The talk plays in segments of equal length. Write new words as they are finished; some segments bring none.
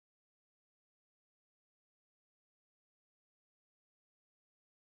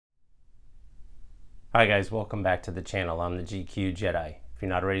Hi guys, welcome back to the channel. I'm the GQ Jedi. If you're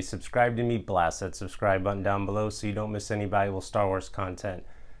not already subscribed to me, blast that subscribe button down below so you don't miss any valuable Star Wars content.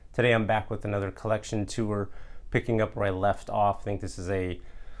 Today I'm back with another collection tour, picking up where I left off. I think this is a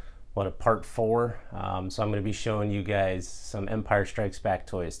part 4. So I'm going to be showing you guys some Empire Strikes Back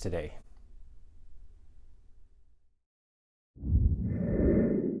toys today.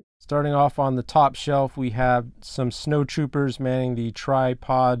 Starting off on the top shelf, we have some snowtroopers manning the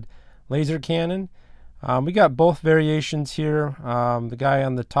tripod laser cannon. We got both variations here. The guy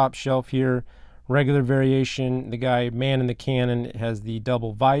on the top shelf here, regular variation. The guy manning the cannon has the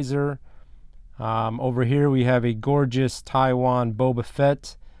double visor. Over here we have a gorgeous Taiwan Boba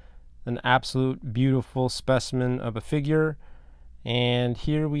Fett, an absolute beautiful specimen of a figure. And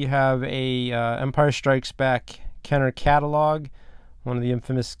here we have a Empire Strikes Back Kenner catalog, one of the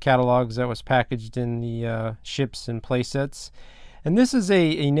infamous catalogs that was packaged in the ships and playsets. And this is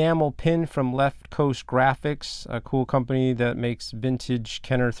a enamel pin from Left Coast Graphics, a cool company that makes vintage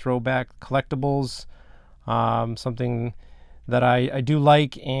Kenner throwback collectibles. Something that I do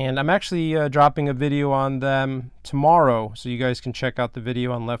like, and I'm actually dropping a video on them tomorrow, so you guys can check out the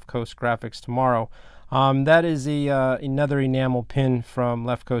video on Left Coast Graphics tomorrow. That is another enamel pin from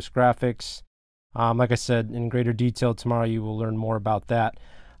Left Coast Graphics. Like I said, in greater detail tomorrow, you will learn more about that.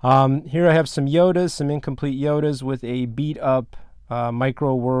 Here I have some Yodas, some incomplete Yodas with a beat up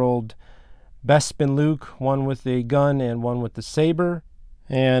Micro World Bespin Luke, one with a gun and one with the saber.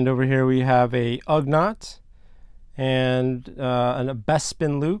 And over here we have a Ugnaught and a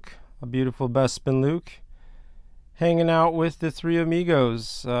Bespin Luke, a beautiful Bespin Luke, hanging out with the three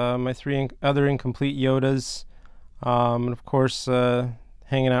amigos, my three other incomplete Yodas, and of course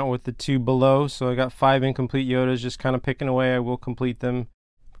hanging out with the two below. So I got 5 incomplete Yodas, just kind of picking away. I will complete them.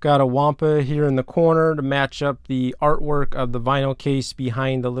 Got a Wampa here in the corner to match up the artwork of the vinyl case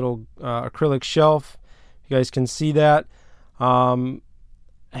behind the little acrylic shelf. You guys can see that. I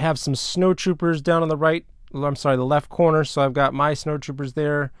have some snowtroopers down on the the left corner. So I've got my snowtroopers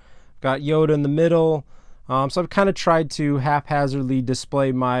there. Got Yoda in the middle. So I've kind of tried to haphazardly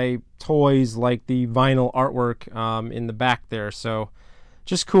display my toys like the vinyl artwork in the back there. So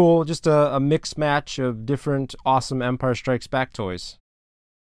just cool, just a mixed match of different awesome Empire Strikes Back toys.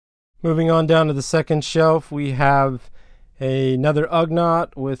 Moving on down to the second shelf, we have another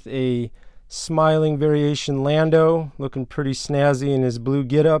Ugnaught with a smiling variation Lando, looking pretty snazzy in his blue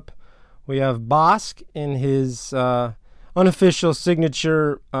getup. We have Bosk in his unofficial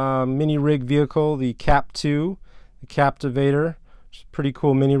signature mini rig vehicle, the Cap 2, the Captivator, which is a pretty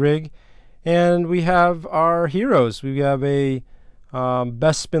cool mini rig. And we have our heroes. We have a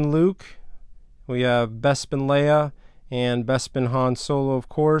Bespin Luke, we have Bespin Leia, and Bespin Han Solo, of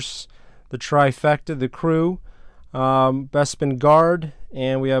course, the trifecta, the crew, Bespin Guard,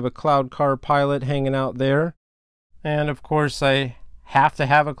 and we have a Cloud Car pilot hanging out there. And of course I have to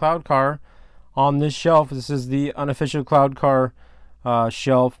have a Cloud Car on this shelf. This is the unofficial Cloud Car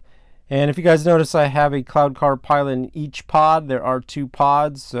shelf. And if you guys notice, I have a Cloud Car pilot in each pod. There are 2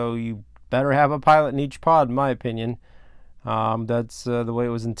 pods, so you better have a pilot in each pod, in my opinion. That's the way it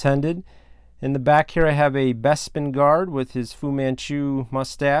was intended. In the back here I have a Bespin Guard with his Fu Manchu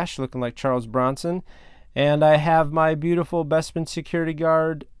mustache looking like Charles Bronson. And I have my beautiful Bespin Security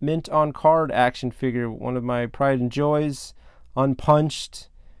Guard mint on card action figure, one of my pride and joys, unpunched.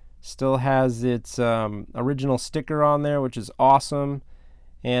 Still has its original sticker on there, which is awesome.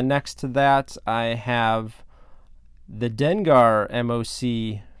 And next to that I have the Dengar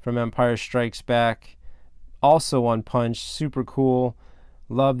MOC from Empire Strikes Back, also unpunched, super cool.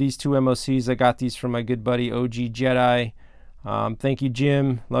 Love these 2 MOCs. I got these from my good buddy OG Jedi. Thank you,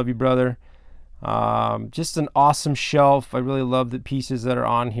 Jim. Love you, brother. Just an awesome shelf. I really love the pieces that are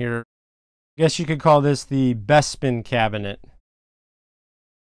on here. I guess you could call this the Bespin cabinet.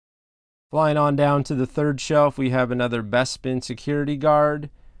 Flying on down to the third shelf, we have another Bespin Security Guard.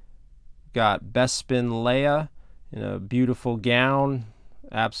 Got Bespin Leia in a beautiful gown,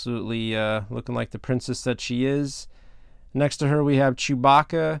 absolutely looking like the princess that she is. Next to her we have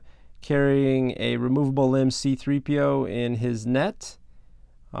Chewbacca carrying a removable limb C-3PO in his net.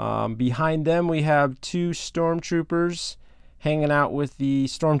 Behind them we have 2 stormtroopers hanging out with the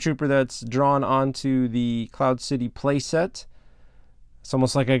stormtrooper that's drawn onto the Cloud City playset. It's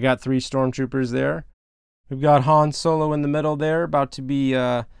almost like I got 3 stormtroopers there. We've got Han Solo in the middle there, about to be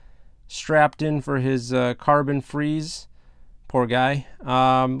strapped in for his carbon freeze. Poor guy.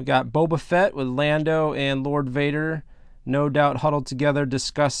 We got Boba Fett with Lando and Lord Vader, no doubt huddled together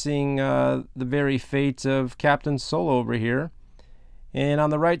discussing the very fate of Captain Solo over here. And on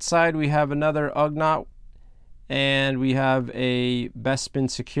the right side we have another Ugnaught and we have a Bespin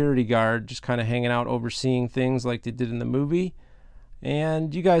security guard just kind of hanging out overseeing things like they did in the movie.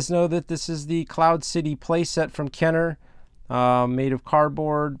 And you guys know that this is the Cloud City playset from Kenner, made of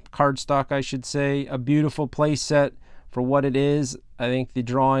cardstock I should say. A beautiful playset for what it is. I think the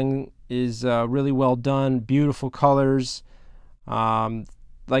drawing is really well done, beautiful colors,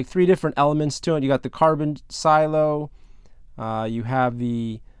 like 3 different elements to it. You got the carbon silo, you have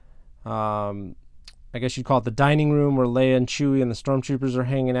the I guess you'd call it the dining room where Leia and Chewie and the stormtroopers are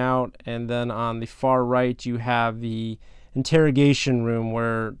hanging out, and then on the far right you have the interrogation room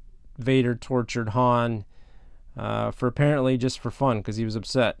where Vader tortured Han for apparently just for fun, because he was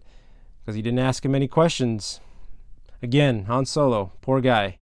upset because he didn't ask him any questions. Again, Han Solo, poor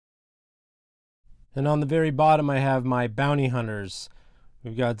guy. And on the very bottom I have my bounty hunters.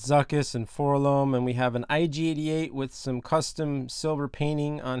 We've got Zuckuss and Forlom, and we have an IG-88 with some custom silver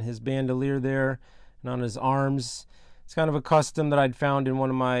painting on his bandolier there and on his arms. It's kind of a custom that I'd found in one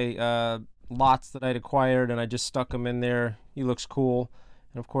of my lots that I'd acquired, and I just stuck him in there. He looks cool.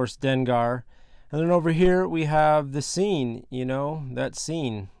 And of course Dengar. And then over here we have the scene, you know, that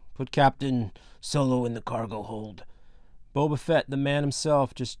scene. Put Captain Solo in the cargo hold. Boba Fett, the man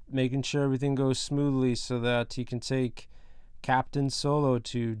himself, just making sure everything goes smoothly so that he can take Captain Solo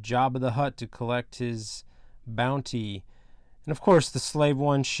to Jabba the Hutt to collect his bounty. And of course the Slave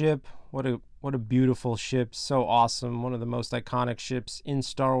One ship. What a beautiful ship. So awesome. One of the most iconic ships in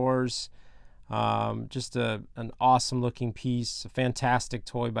Star Wars. Just an awesome looking piece. A fantastic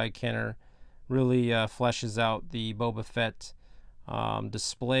toy by Kenner. Really fleshes out the Boba Fett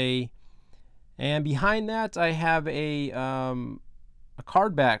display. And behind that I have a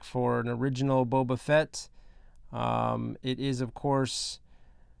card back for an original Boba Fett. It is of course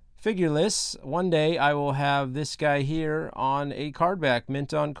figureless. One day I will have this guy here on a card back,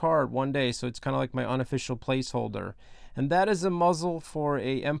 mint on card one day, so it's kind of like my unofficial placeholder. And that is a muzzle for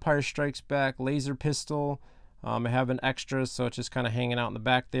a Empire Strikes Back laser pistol. I have an extra, so it's just kind of hanging out in the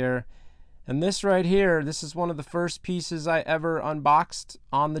back there. And this right here, this is one of the first pieces I ever unboxed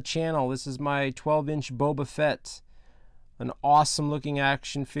on the channel. This is my 12-inch Boba Fett. An awesome looking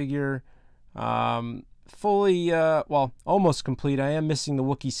action figure. Fully, well, almost complete. I am missing the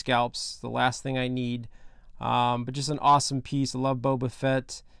Wookiee scalps, the last thing I need. But just an awesome piece. I love Boba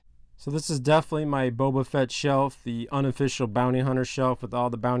Fett. So this is definitely my Boba Fett shelf, the unofficial bounty hunter shelf with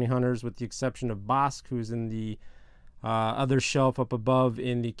all the bounty hunters, with the exception of Bosk, who's in the other shelf up above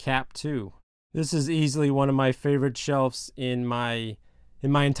in the Cap 2. This is easily one of my favorite shelves in my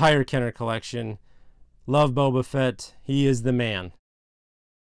entire Kenner collection. Love Boba Fett. He is the man.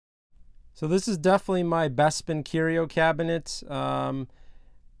 So this is definitely my Bespin curio cabinet. I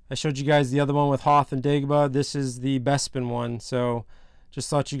showed you guys the other one with Hoth and Dagobah. This is the Bespin one. So just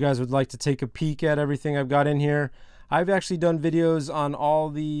thought you guys would like to take a peek at everything I've got in here. I've actually done videos on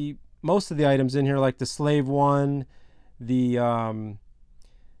most of the items in here, like the Slave One, the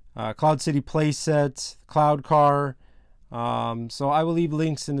Cloud City playset, Cloud Car. So I will leave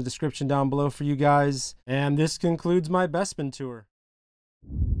links in the description down below for you guys. And this concludes my Bespin tour.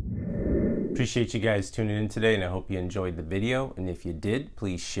 Appreciate you guys tuning in today, and I hope you enjoyed the video. And if you did,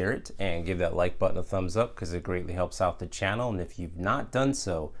 please share it and give that like button a thumbs up, because it greatly helps out the channel. And if you've not done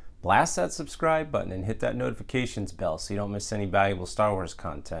so, blast that subscribe button and hit that notifications bell so you don't miss any valuable Star Wars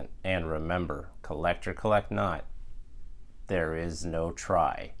content. And remember, collect or collect not, there is no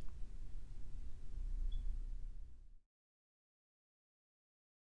try.